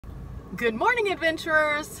Good morning,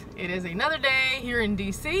 adventurers! It is another day here in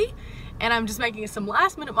DC, and I'm just making some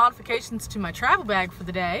last-minute modifications to my travel bag for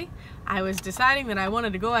the day. I was deciding that I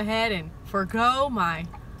wanted to go ahead and forgo my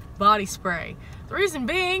body spray. The reason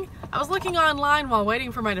being, I was looking online while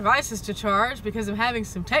waiting for my devices to charge because I'm having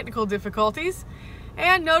some technical difficulties,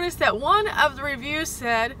 and noticed that one of the reviews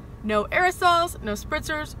said, no aerosols, no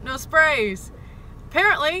spritzers, no sprays.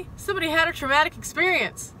 Apparently, somebody had a traumatic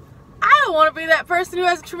experience. I don't want to be that person who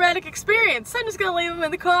has a traumatic experience, so I'm just going to leave them in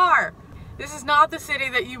the car. This is not the city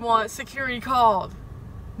that you want security called.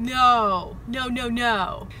 No, no, no,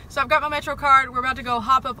 no. So I've got my Metro card. We're about to go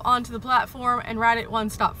hop up onto the platform and ride it one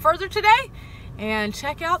stop further today and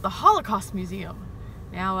check out the Holocaust Museum.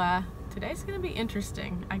 Now, today's going to be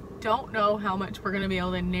interesting. I don't know how much we're going to be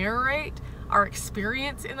able to narrate our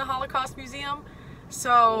experience in the Holocaust Museum,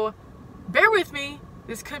 so bear with me.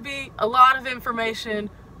 This could be a lot of information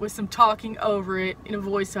with some talking over it in a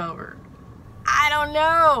voiceover. I don't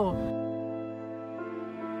know.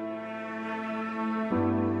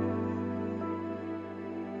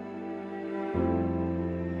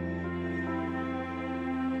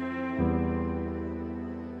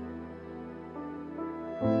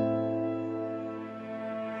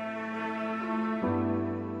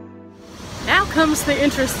 Now comes the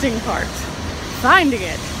interesting part, finding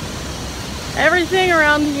it. Everything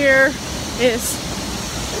around here is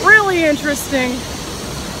really interesting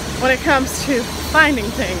when it comes to finding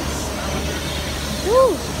things.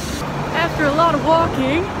 Woo. After a lot of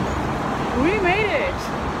walking, we made it.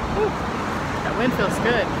 Woo. That wind feels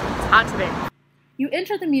good. It's hot today. You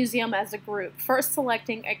enter the museum as a group, first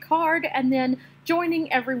selecting a card and then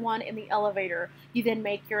joining everyone in the elevator. You then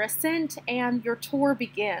make your ascent and your tour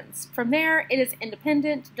begins. From there, it is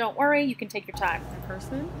independent. Don't worry, you can take your time. The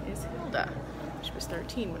person is Hilda. She was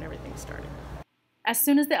 13 when everything started. As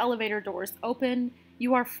soon as the elevator doors open,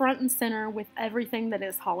 you are front and center with everything that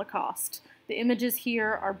is Holocaust. The images here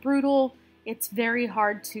are brutal, it's very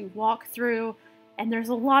hard to walk through, and there's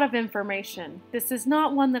a lot of information. This is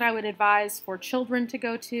not one that I would advise for children to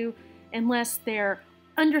go to unless their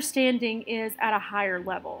understanding is at a higher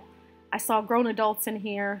level. I saw grown adults in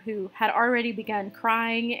here who had already begun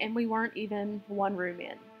crying, and we weren't even one room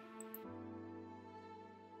in.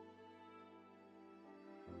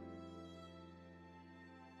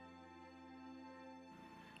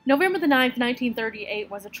 November the 9th, 1938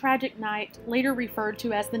 was a tragic night, later referred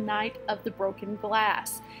to as the Night of the Broken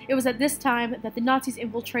Glass. It was at this time that the Nazis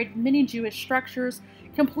infiltrated many Jewish structures,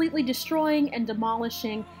 completely destroying and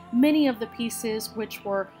demolishing many of the pieces which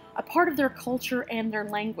were a part of their culture and their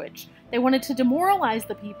language. They wanted to demoralize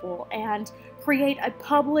the people and create a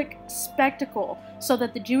public spectacle so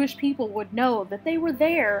that the Jewish people would know that they were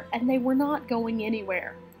there and they were not going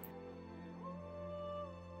anywhere.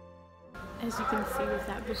 As you can see with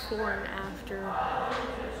that before and after,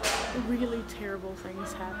 really terrible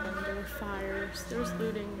things happened. There were fires, there was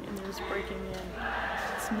looting, and there was breaking in.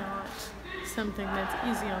 It's not something that's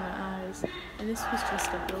easy on the eyes. And this was just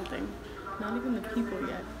a building, not even the people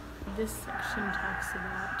yet. This section talks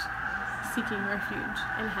about seeking refuge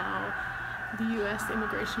and how the US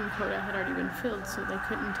immigration quota had already been filled, so they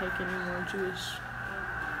couldn't take any more Jewish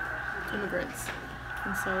immigrants.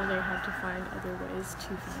 And so they had to find other ways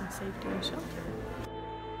to find safety and shelter.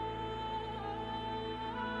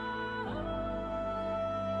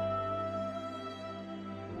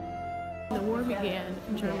 When the war began,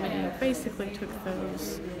 Germany basically took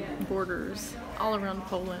those borders all around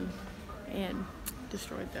Poland and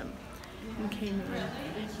destroyed them, and came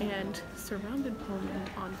in and surrounded Poland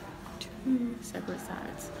on two separate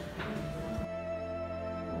sides.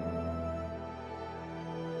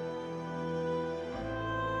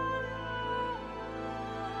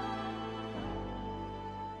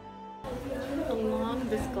 Along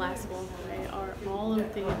this glass walkway are all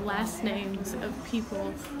of the last names of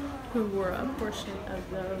people who were a portion of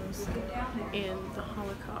those in the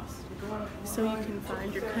Holocaust. So you can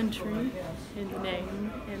find your country in the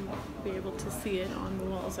name and be able to see it on the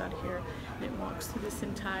walls out here. And it walks through this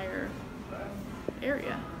entire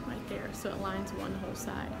area right there, so it lines one whole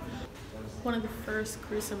side. One of the first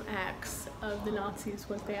gruesome acts of the Nazis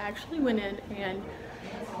was they actually went in and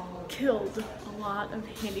killed a lot of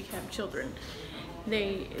handicapped children.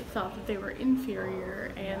 They thought that they were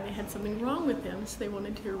inferior and they had something wrong with them, so they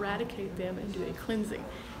wanted to eradicate them and do a cleansing.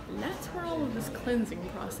 And that's where all of this cleansing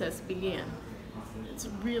process began. It's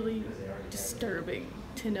really disturbing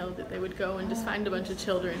to know that they would go and just find a bunch of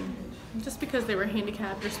children. Just because they were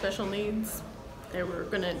handicapped or special needs, they were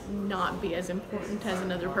gonna not be as important as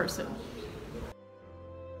another person.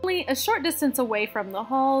 Only a short distance away from the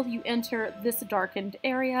hall, you enter this darkened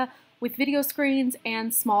area with video screens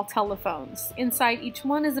and small telephones. Inside each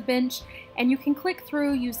one is a bench, and you can click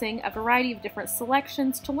through using a variety of different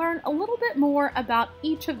selections to learn a little bit more about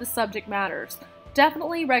each of the subject matters.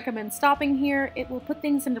 Definitely recommend stopping here. It will put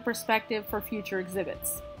things into perspective for future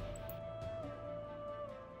exhibits.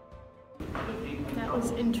 That was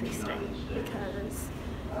interesting because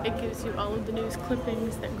it gives you all of the news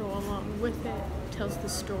clippings that go along with it, tells the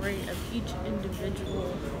story of each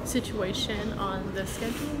individual situation on the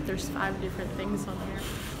schedule. There's 5 different things on there,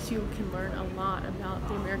 so you can learn a lot about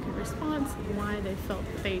the American response and why they felt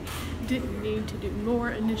that they didn't need to do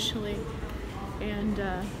more initially, and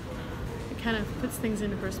it kind of puts things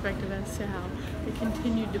into perspective as to how they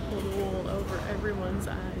continued to pull the wool over everyone's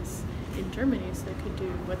eyes in Germany so they could do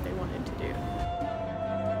what they wanted to do.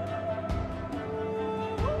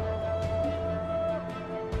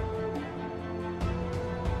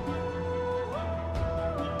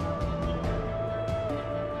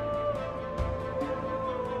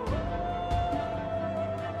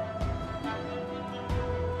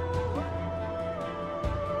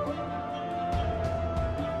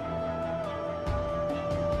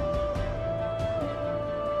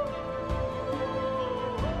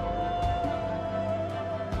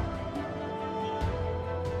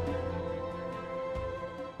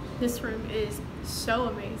 This room is so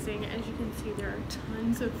amazing. As you can see, there are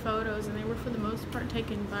tons of photos, and they were for the most part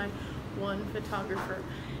taken by one photographer,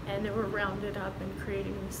 and they were rounded up and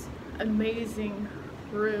creating this amazing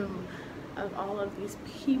room of all of these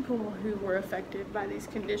people who were affected by these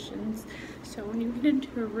conditions. So when you get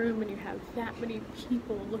into a room and you have that many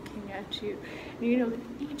people looking at you, and you know that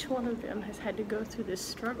each one of them has had to go through this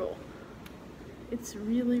struggle, it's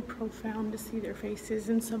really profound to see their faces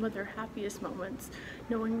in some of their happiest moments,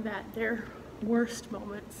 knowing that their worst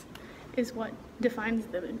moments is what defines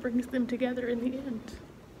them and brings them together in the end.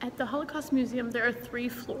 At the Holocaust Museum, there are 3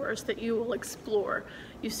 floors that you will explore.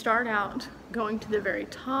 You start out going to the very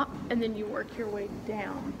top, and then you work your way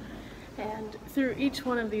down. And through each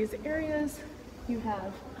one of these areas, you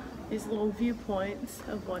have these little viewpoints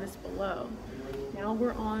of what is below. Now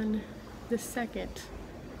we're on the 2nd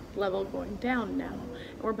level going down now,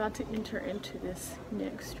 and we're about to enter into this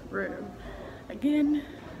next room. Again,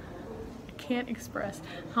 I can't express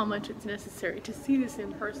how much it's necessary to see this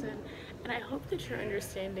in person, and I hope that you're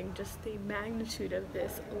understanding just the magnitude of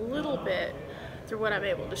this a little bit through what I'm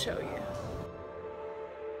able to show you.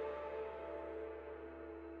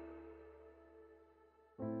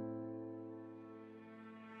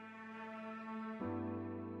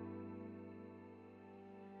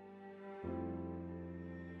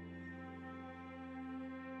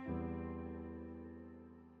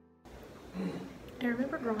 I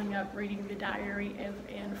remember growing up reading the diary of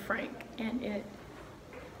Anne Frank, and it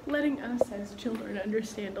letting us as children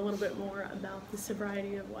understand a little bit more about the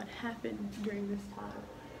sobriety of what happened during this time.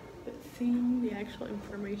 But seeing the actual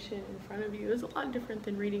information in front of you is a lot different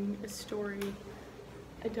than reading a story,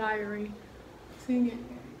 a diary. Seeing it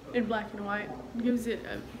in black and white gives it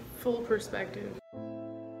a full perspective.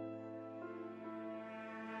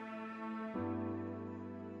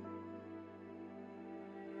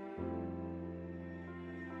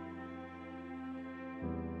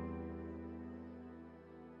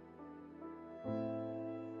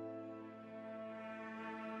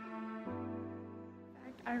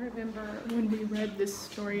 I remember when we read this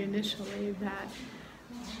story initially that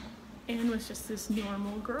Anne was just this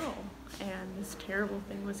normal girl and this terrible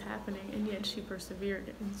thing was happening, and yet she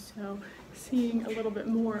persevered. And so seeing a little bit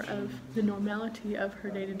more of the normality of her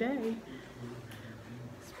day-to-day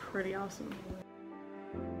is pretty awesome.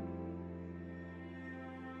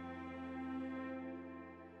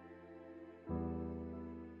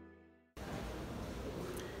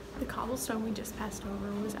 The cobblestone we just passed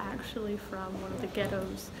over was actually from one of the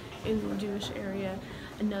ghettos in the Jewish area.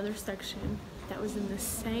 Another section that was in the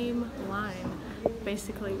same line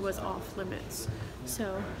basically was off limits.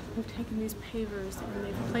 So we've taken these pavers and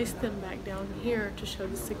they've placed them back down here to show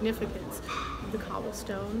the significance of the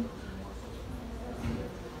cobblestone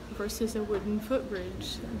versus a wooden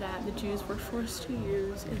footbridge that the Jews were forced to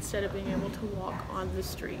use instead of being able to walk on the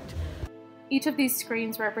street. Each of these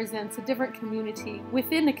screens represents a different community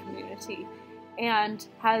within a community and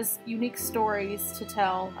has unique stories to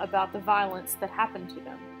tell about the violence that happened to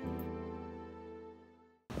them.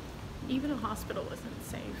 Even a hospital isn't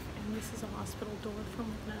safe, and this is a hospital door from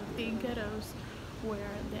one of the ghettos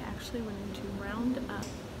where they actually went in to round up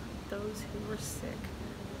those who were sick.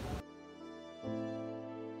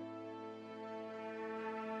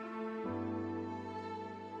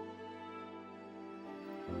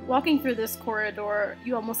 Walking through this corridor,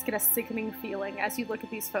 you almost get a sickening feeling as you look at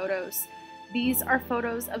these photos. These are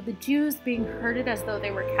photos of the Jews being herded as though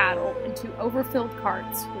they were cattle into overfilled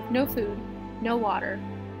carts with no food, no water,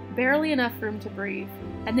 barely enough room to breathe,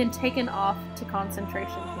 and then taken off to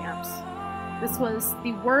concentration camps. This was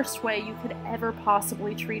the worst way you could ever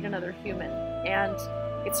possibly treat another human, and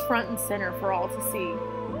it's front and center for all to see.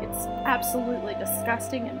 It's absolutely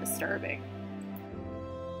disgusting and disturbing.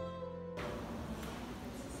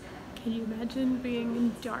 Can you imagine being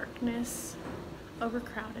in darkness,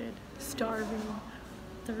 overcrowded, starving,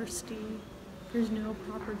 thirsty, there's no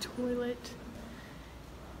proper toilet,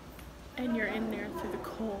 and you're in there through the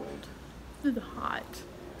cold, through the hot,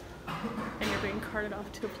 and you're being carted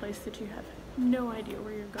off to a place that you have no idea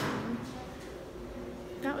where you're going.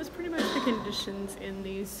 That was pretty much the conditions in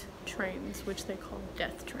these trains, which they call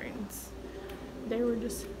death trains. They were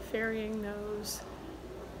just ferrying those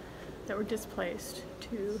that were displaced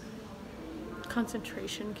to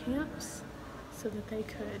concentration camps so that they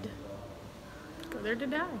could go there to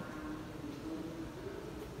die.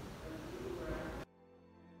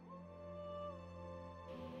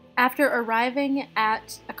 After arriving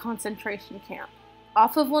at a concentration camp,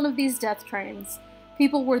 off of one of these death trains,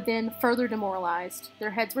 people were then further demoralized.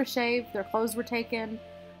 Their heads were shaved, their clothes were taken,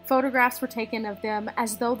 photographs were taken of them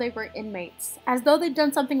as though they were inmates, as though they'd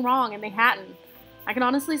done something wrong and they hadn't. I can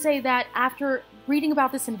honestly say that after reading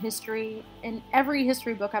about this in history, in every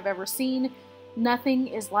history book I've ever seen, nothing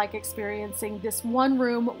is like experiencing this one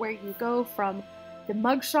room where you go from the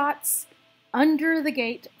mugshots under the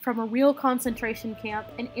gate from a real concentration camp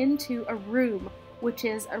and into a room which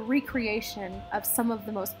is a recreation of some of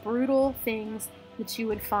the most brutal things that you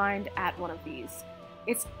would find at one of these.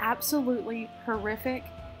 It's absolutely horrific,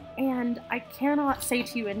 and I cannot say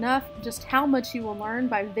to you enough just how much you will learn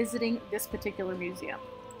by visiting this particular museum.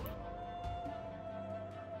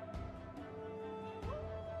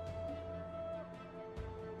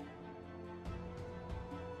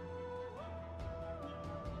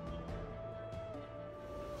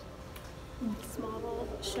 This model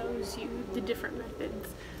shows you the different methods.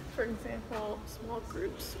 For example, small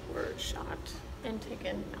groups were shot and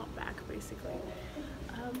taken out back, basically.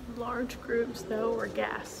 Large groups, though, were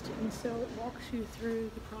gassed, and so it walks you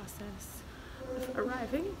through the process of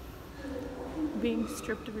arriving, being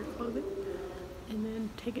stripped of your clothing, and then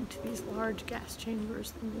taken to these large gas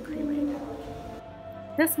chambers and then cremated.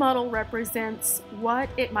 This model represents what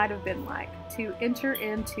it might have been like to enter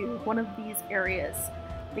into one of these areas.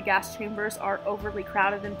 The gas chambers are overly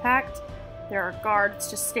crowded and packed. There are guards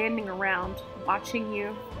just standing around watching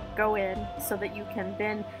you go in so that you can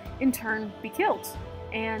then in turn be killed.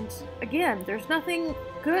 And again, there's nothing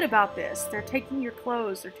good about this. They're taking your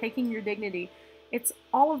clothes, they're taking your dignity. It's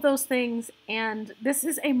all of those things, and this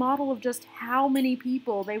is a model of just how many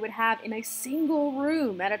people they would have in a single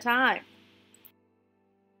room at a time.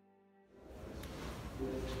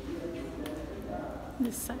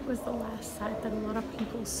 This site was the last site that a lot of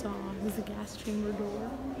people saw. It was a gas chamber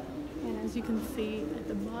door, and as you can see at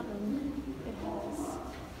the bottom, it has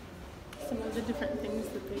some of the different things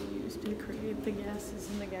that they used to create the gases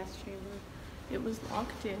in the gas chamber. It was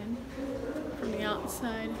locked in from the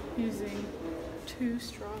outside using 2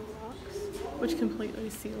 strong locks, which completely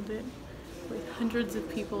sealed it, with hundreds of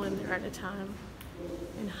people in there at a time,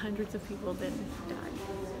 and hundreds of people then died.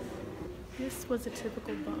 This was a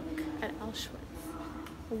typical bunk at Auschwitz,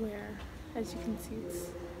 where, as you can see, it's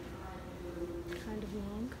kind of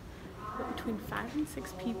long, but between 5 and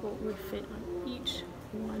 6 people would fit on each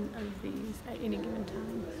one of these at any given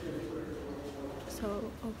time.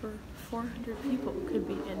 So over 400 people could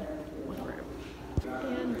be in one room.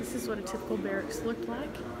 And this is what a typical barracks looked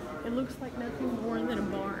like. It looks like nothing more than a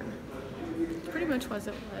barn. Pretty much was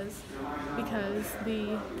it was, because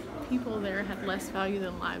the people there had less value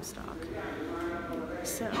than livestock.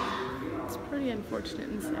 So it's pretty unfortunate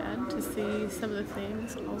and sad to see some of the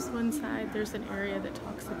things. Also inside, there's an area that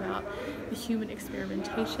talks about the human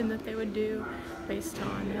experimentation that they would do based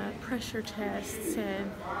on pressure tests and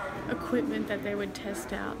equipment that they would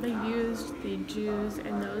test out. They used the Jews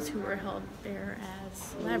and those who were held there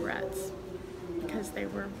as lab rats because they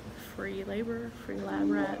were free labor, free lab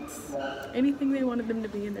rats, anything they wanted them to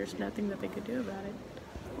be, and there's nothing that they could do about it.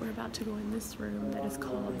 We're about to go in this room that is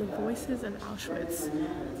called The Voices of Auschwitz.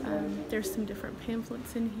 There's some different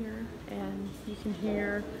pamphlets in here, and you can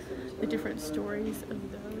hear the different stories of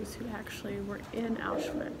those who actually were in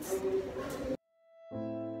Auschwitz.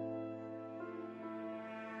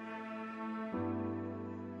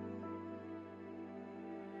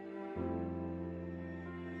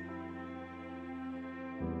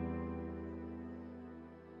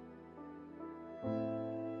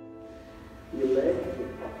 the alleged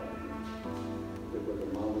fathom, there was a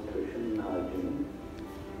malnutrition and hygiene.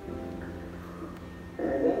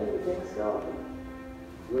 And then it became started,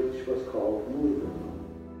 which was called movement.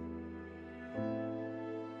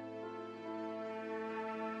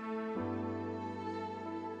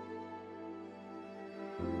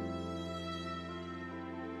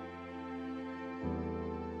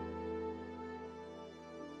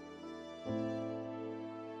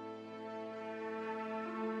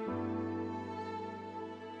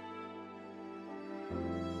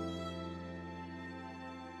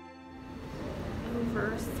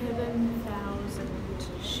 Over 7,000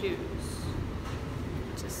 shoes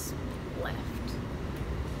just left.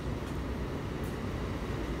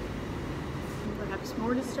 And perhaps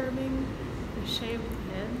more disturbing, they shaved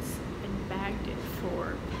heads and bagged it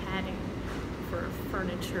for padding, for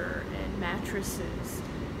furniture and mattresses.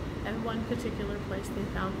 At one particular place they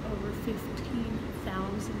found over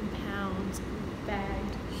 15,000 pounds of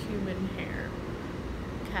bagged human hair,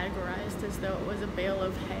 categorized as though it was a bale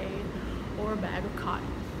of hay or a bag of cotton.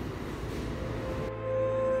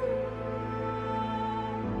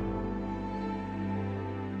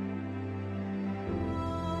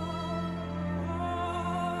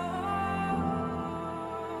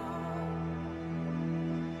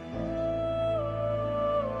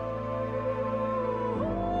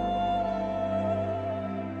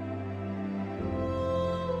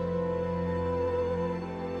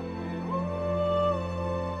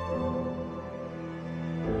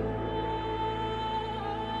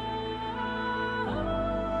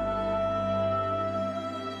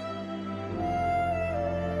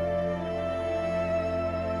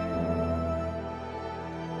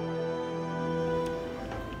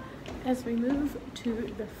 As we move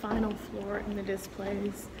to the final floor in the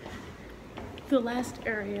displays, the last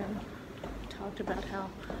area talked about how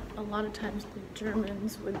a lot of times the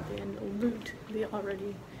Germans would then loot the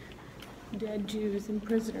already dead Jews and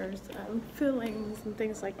prisoners fillings and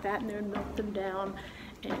things like that, and they would melt them down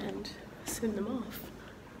and send them off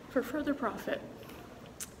for further profit.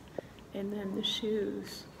 And then the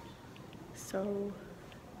shoes, so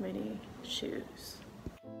many shoes.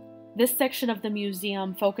 This section of the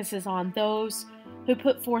museum focuses on those who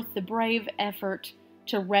put forth the brave effort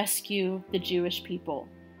to rescue the Jewish people.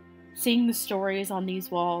 Seeing the stories on these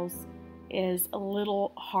walls is a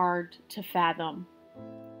little hard to fathom.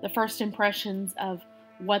 The first impressions of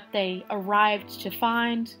what they arrived to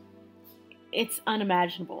find, it's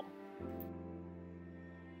unimaginable.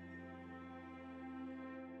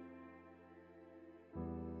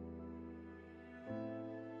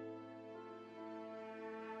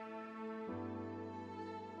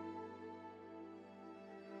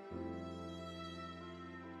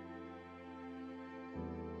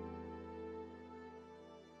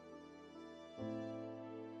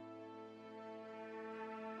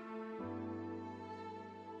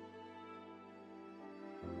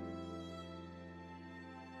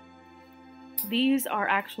 These are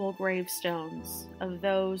actual gravestones of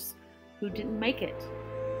those who didn't make it.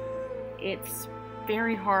 It's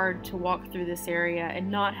very hard to walk through this area and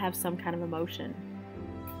not have some kind of emotion.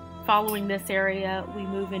 Following this area, we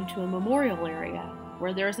move into a memorial area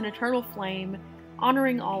where there is an eternal flame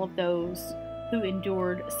honoring all of those who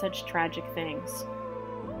endured such tragic things.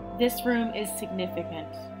 This room is significant.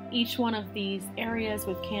 Each one of these areas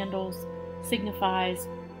with candles signifies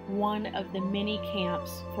one of the many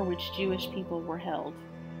camps for which Jewish people were held.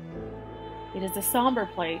 It is a somber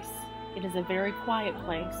place, it is a very quiet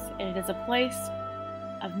place, and it is a place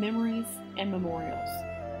of memories and memorials.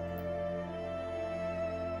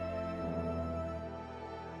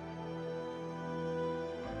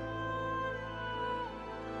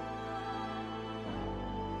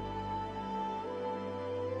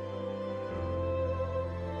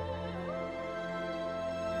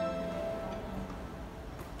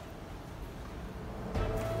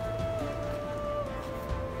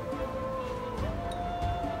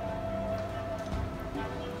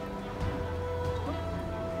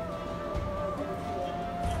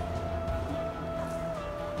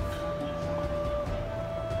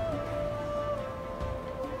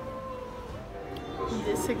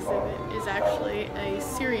 This exhibit is actually a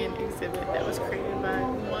Syrian exhibit that was created by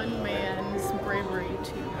one man's bravery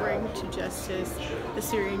to bring to justice the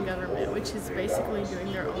Syrian government, which is basically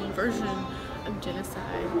doing their own version of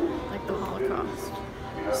genocide, like the Holocaust.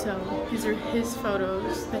 So these are his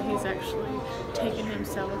photos that he's actually taken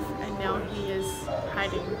himself, and now he is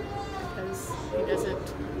hiding because he doesn't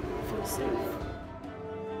feel safe.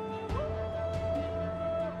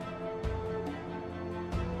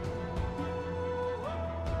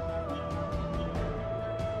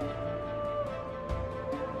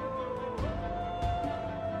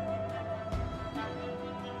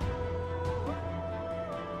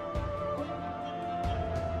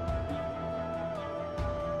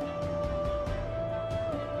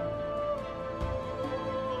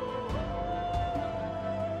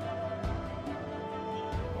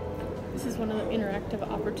 one of the interactive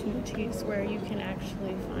opportunities where you can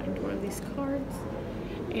actually find one of these cards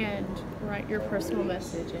and write your personal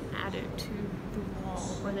message and add it to the wall,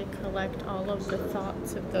 where they collect all of the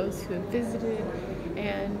thoughts of those who have visited,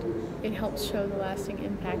 and it helps show the lasting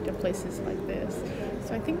impact of places like this.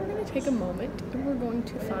 So I think we're going to take a moment and we're going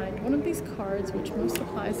to find one of these cards which most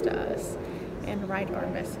applies to us and write our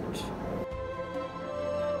message.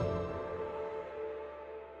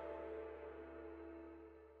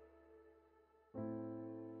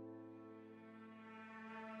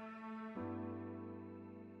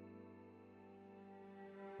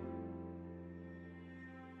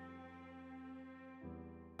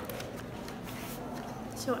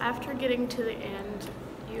 So after getting to the end,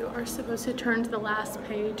 you are supposed to turn to the last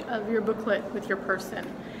page of your booklet with your person.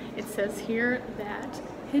 It says here that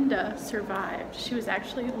Hinda survived. She was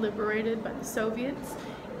actually liberated by the Soviets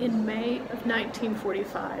in May of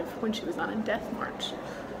 1945 when she was on a death march.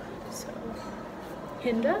 So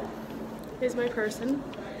Hinda is my person,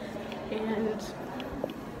 and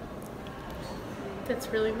that's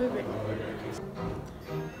really moving.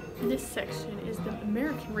 This section is the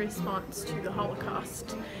American response to the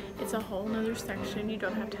Holocaust. It's a whole nother section. You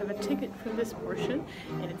don't have to have a ticket for this portion,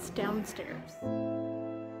 and it's downstairs.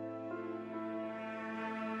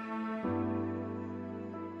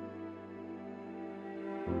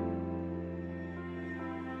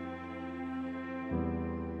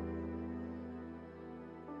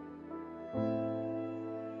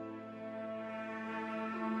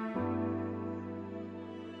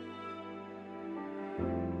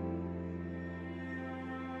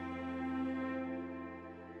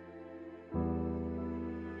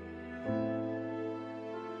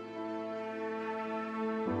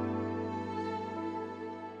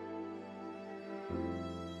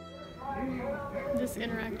 This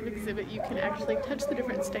interactive exhibit, you can actually touch the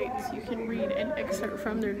different states. You can read an excerpt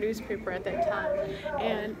from their newspaper at that time,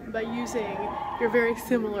 and by using your very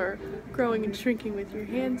similar growing and shrinking with your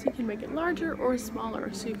hands, you can make it larger or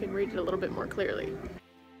smaller so you can read it a little bit more clearly.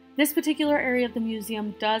 This particular area of the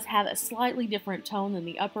museum does have a slightly different tone than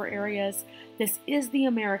the upper areas. This is the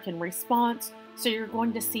American response, so you're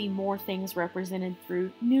going to see more things represented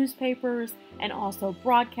through newspapers and also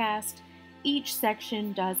broadcast. Each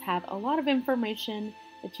section does have a lot of information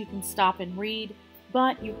that you can stop and read,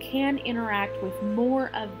 but you can interact with more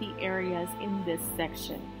of the areas in this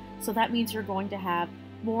section. So that means you're going to have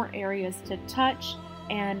more areas to touch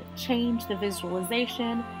and change the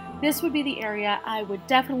visualization. This would be the area I would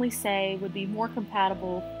definitely say would be more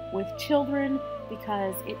compatible with children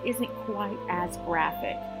because it isn't quite as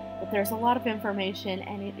graphic. But there's a lot of information,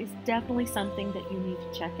 and it is definitely something that you need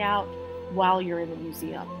to check out while you're in the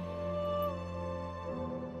museum.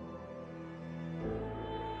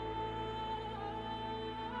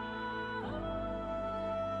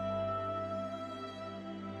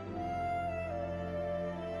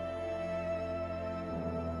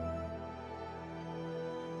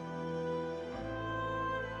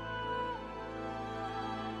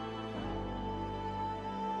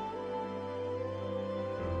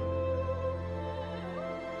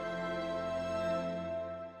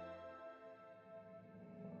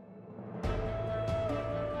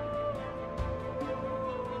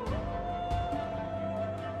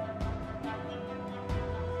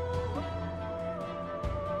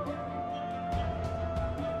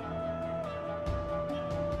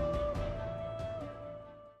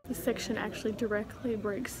 This section actually directly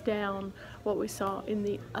breaks down what we saw in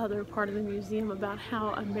the other part of the museum about how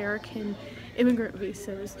American immigrant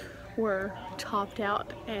visas were topped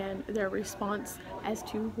out and their response as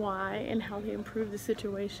to why and how they improved the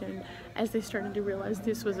situation as they started to realize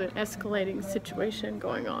this was an escalating situation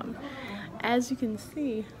going on. As you can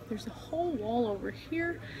see, there's a whole wall over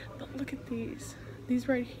here, but look at these. These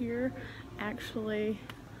right here actually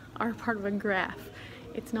are part of a graph.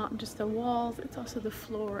 It's not just the walls, it's also the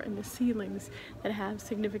floor and the ceilings that have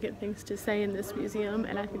significant things to say in this museum,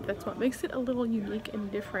 and I think that's what makes it a little unique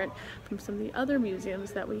and different from some of the other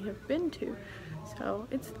museums that we have been to. So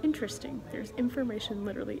it's interesting. There's information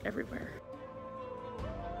literally everywhere.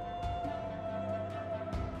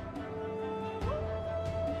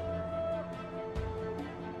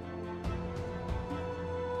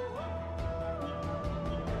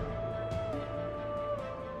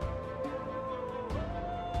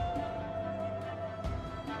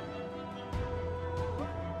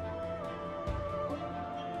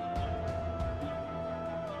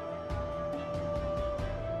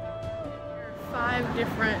 Five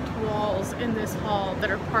different walls in this hall that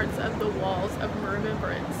are parts of the walls of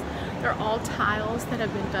remembrance. They're all tiles that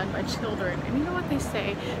have been done by children. And you know what they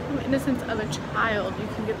say? From the innocence of a child, you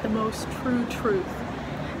can get the most true truth.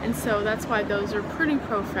 And so that's why those are pretty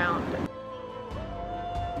profound.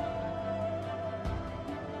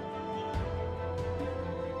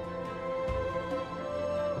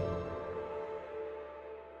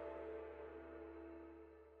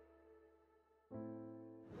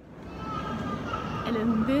 And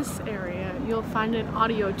in this area, you'll find an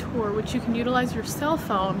audio tour, which you can utilize your cell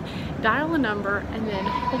phone, dial a number, and then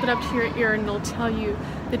hold it up to your ear, and it'll tell you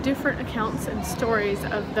the different accounts and stories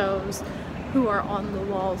of those who are on the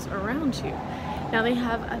walls around you. Now they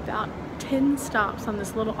have about 10 stops on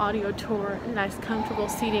this little audio tour, a nice comfortable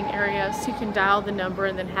seating area, so you can dial the number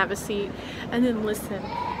and then have a seat and then listen.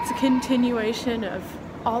 It's a continuation of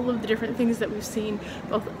all of the different things that we've seen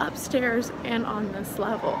both upstairs and on this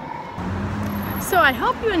level. So I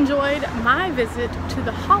hope you enjoyed my visit to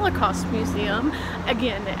the Holocaust Museum.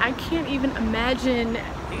 Again, I can't even imagine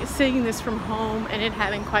seeing this from home and it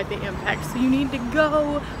having quite the impact. So you need to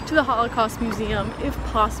go to the Holocaust Museum if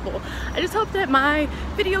possible. I just hope that my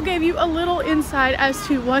video gave you a little insight as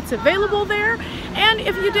to what's available there. And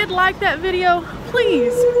if you did like that video,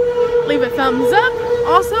 please leave a thumbs up.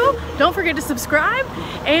 Also, don't forget to subscribe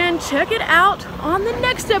and check it out on the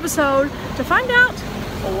next episode to find out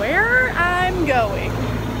where I'm going.